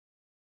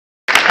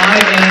I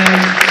am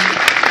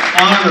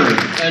honored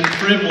and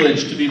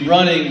privileged to be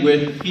running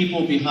with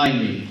people behind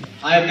me.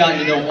 I have gotten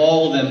to know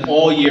all of them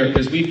all year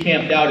because we've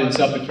camped out in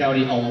Suffolk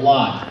County a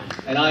lot.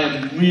 And I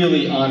am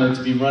really honored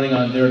to be running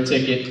on their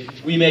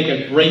ticket. We make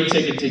a great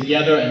ticket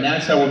together, and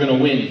that's how we're going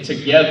to win,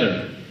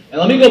 together. And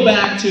let me go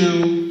back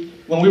to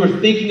when we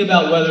were thinking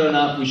about whether or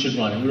not we should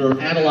run, and we were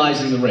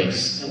analyzing the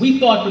race. And we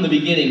thought from the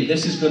beginning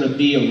this is going to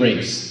be a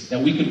race,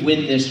 that we could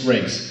win this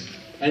race.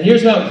 And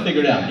here's how we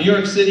figured out. New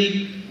York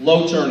City,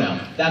 low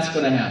turnout. That's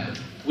going to happen.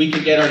 We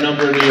could get our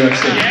number in New York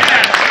City.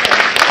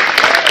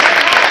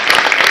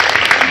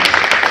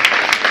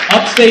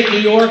 Upstate New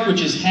York,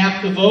 which is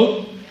half the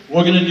vote,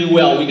 we're going to do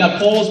well. We got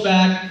polls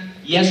back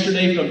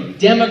yesterday from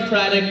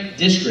Democratic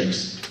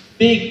districts,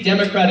 big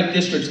Democratic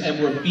districts, and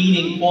we're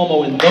beating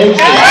Cuomo in those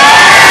districts.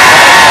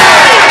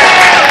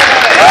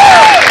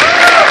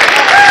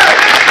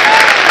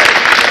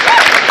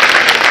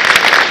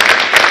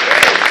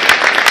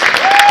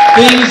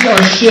 Things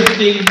are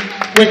shifting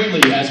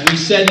quickly, as we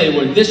said they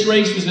would. This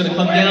race was going to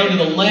come down to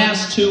the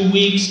last 2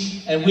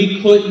 weeks, and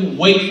we couldn't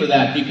wait for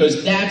that,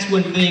 because that's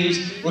when things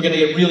were going to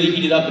get really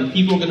heated up and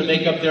people were going to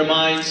make up their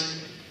minds.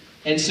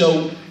 And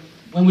so,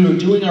 when we were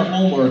doing our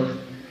homework,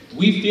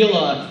 we feel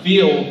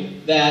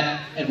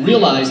that and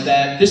realize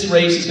that this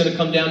race is going to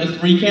come down to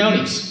 3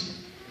 counties.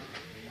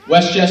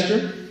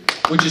 Westchester,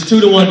 which is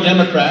 2-1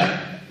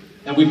 Democrat,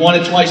 and we've won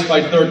it twice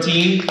by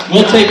 13.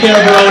 We'll take care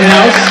of our own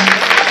house.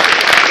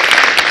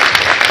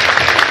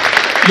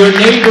 Your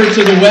neighbor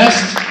to the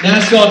west,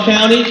 Nassau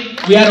County,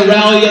 we had a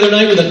rally the other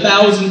night with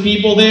 1,000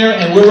 people there,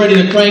 and we're ready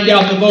to crank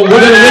out the vote.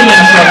 We're going to win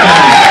Nassau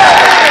County.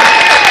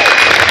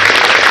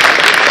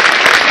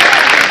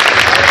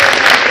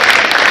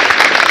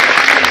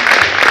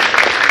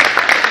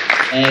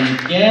 And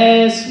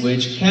guess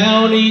which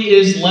county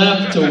is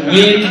left to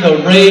win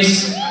the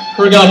race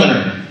for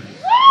governor?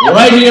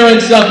 Right here in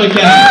Suffolk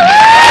County.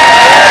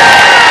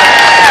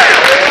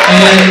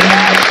 And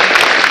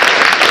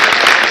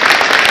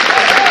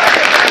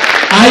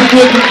I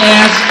couldn't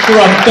ask for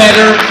a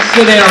better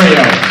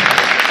scenario,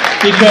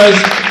 because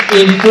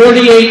in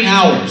 48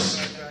 hours,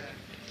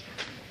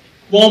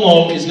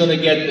 Cuomo is going to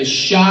get the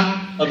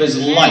shock of his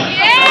life.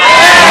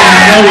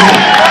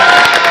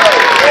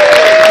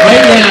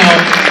 Right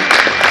now,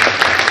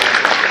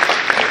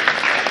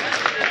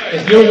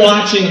 if you're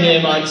watching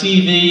him on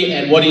TV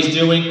and what he's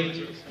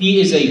doing,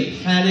 he is a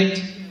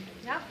panicked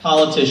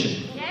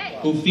politician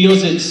who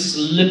feels it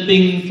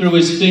slipping through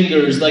his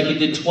fingers like he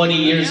did 20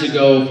 years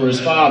ago for his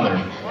father.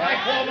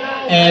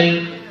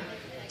 And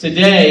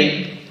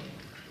today,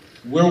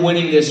 we're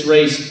winning this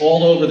race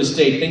all over the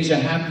state. Things are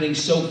happening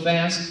so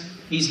fast.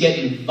 He's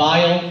getting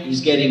vile. He's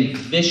getting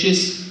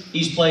vicious.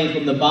 He's playing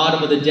from the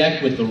bottom of the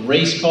deck with the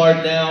race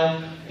card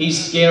now. He's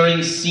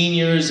scaring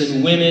seniors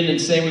and women and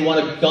saying we want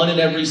a gun in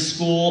every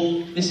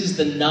school. This is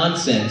the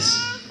nonsense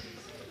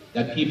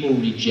that people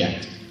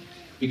reject.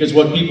 Because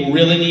what people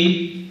really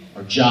need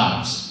are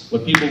jobs.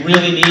 What people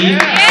really need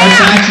are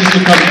taxes to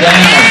come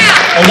down,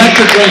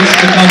 electric rates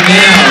to come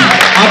down,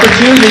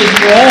 opportunities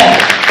for all.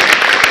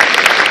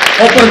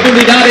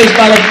 Oportunidades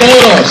para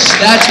todos.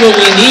 That's what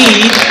we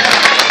need.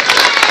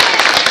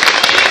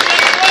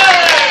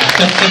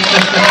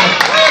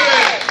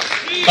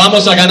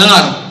 Vamos a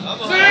ganar.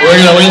 We're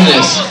going to win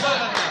this.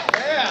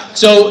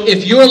 So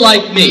if you're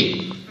like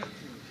me,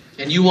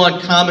 and you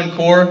want Common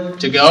Core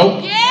to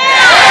go,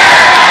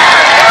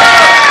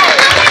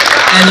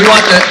 and you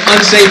want the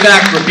Unsafe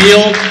Act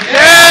repealed,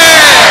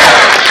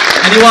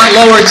 and you want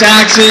lower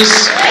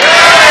taxes,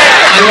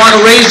 and you want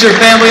to raise your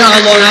family on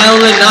Long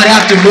Island and not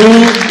have to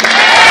move,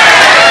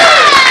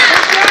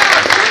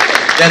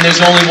 then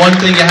there's only one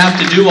thing you have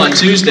to do on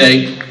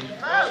Tuesday.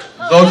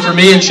 Vote for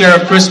me and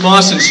Sheriff Chris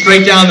Moss and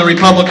straight down the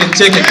Republican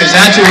ticket, because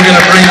that's what we're going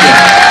to bring you.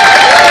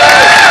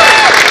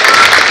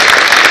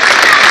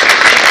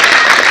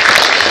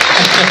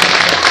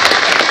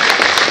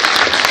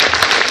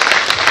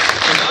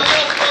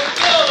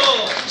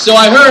 So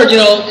I heard,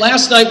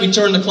 last night we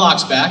turned the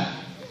clocks back,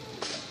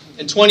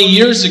 and 20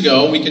 years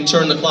ago we can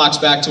turn the clocks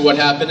back to what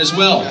happened as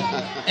well.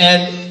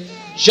 And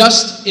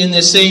just in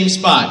the same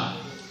spot,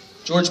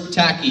 George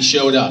Pataki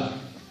showed up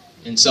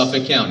in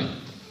Suffolk County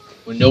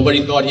when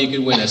nobody thought he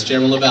could win, as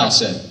Chairman Laval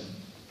said,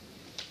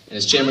 and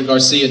as Chairman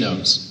Garcia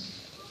knows.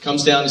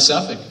 Comes down to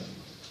Suffolk.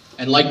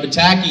 And like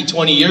Pataki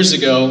 20 years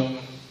ago,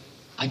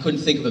 I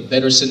couldn't think of a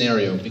better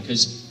scenario,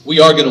 because we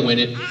are going to win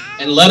it.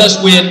 And let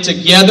us win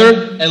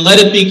together, and let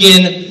it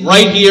begin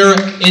right here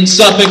in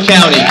Suffolk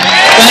County.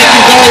 Thank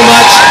you very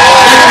much.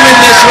 Let's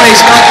win this race.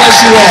 God bless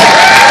you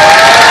all.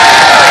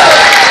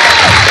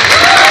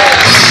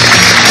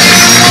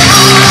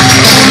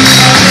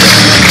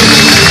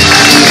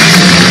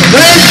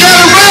 Ladies and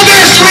gentlemen,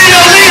 welcome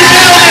Astorino, lead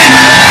Zeldin.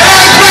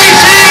 What a great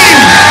team!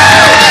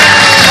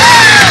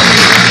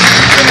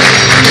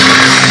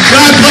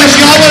 God bless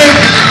you.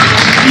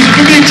 He's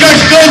going to be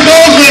Judge Phil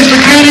Goldlist,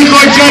 the county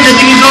court judge. I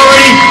think he's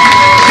already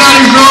got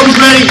his robes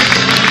ready.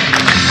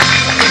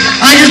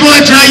 I just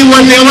want to tell you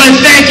one thing. I want to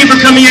thank you for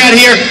coming out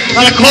here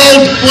on a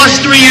cold,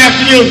 blustery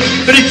afternoon.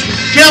 But it's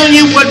telling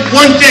you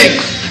one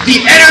thing. the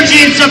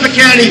energy in Suffolk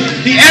County,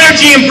 the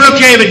energy in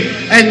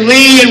Brookhaven. And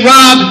Lee and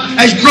Rob,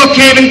 as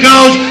Brookhaven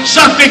goes,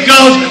 Suffolk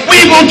goes, we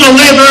will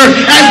deliver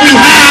as we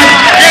have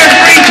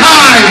every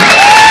time.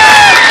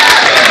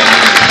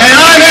 And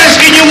I'm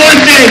asking you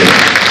one thing.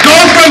 Go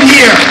from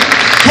here.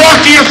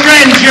 Talk to your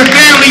friends, your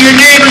family, your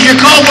neighbors, your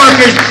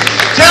co-workers.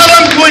 Tell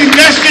them to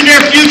invest in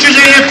their futures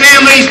and their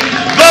families.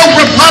 Vote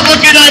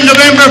Republican on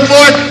November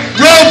 4th.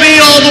 Roe v.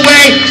 all the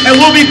way. And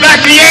we'll be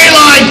back to the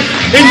A-line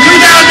in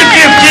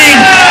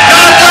 2015.